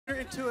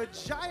into a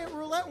giant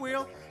roulette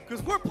wheel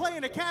because we're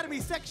playing Academy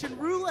Section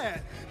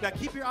Roulette. Now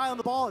keep your eye on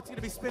the ball. It's going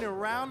to be spinning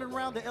round and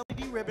round the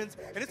LED ribbons,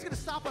 and it's going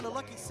to stop on a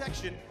lucky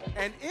section.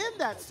 And in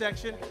that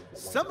section,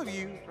 some of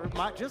you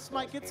might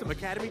get some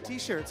Academy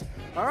t-shirts.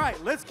 All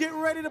right, let's get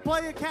ready to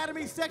play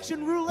Academy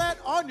Section Roulette.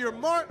 On your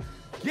mark,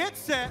 get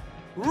set,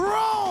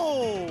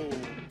 roll!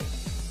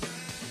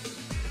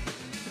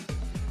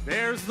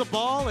 There's the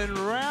ball, and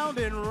round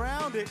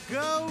it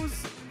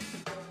goes.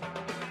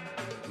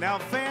 Now,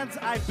 fans,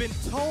 I've been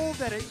told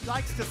that it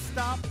likes to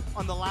stop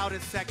on the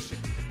loudest section.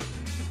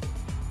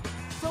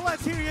 So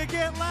let's hear you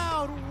get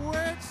loud.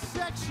 Which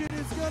section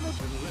is going to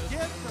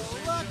get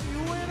the lucky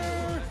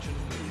winner?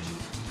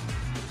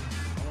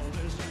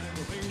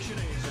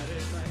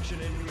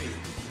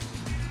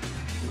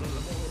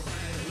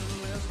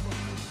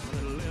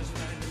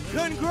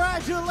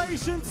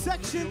 Congratulations,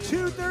 Section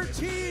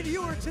 213.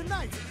 You are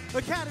tonight's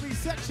Academy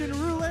Section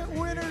Roulette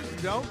winners.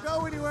 Don't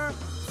go anywhere.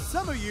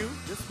 Some of you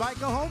just might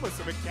go home with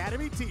some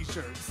Academy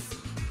t-shirts.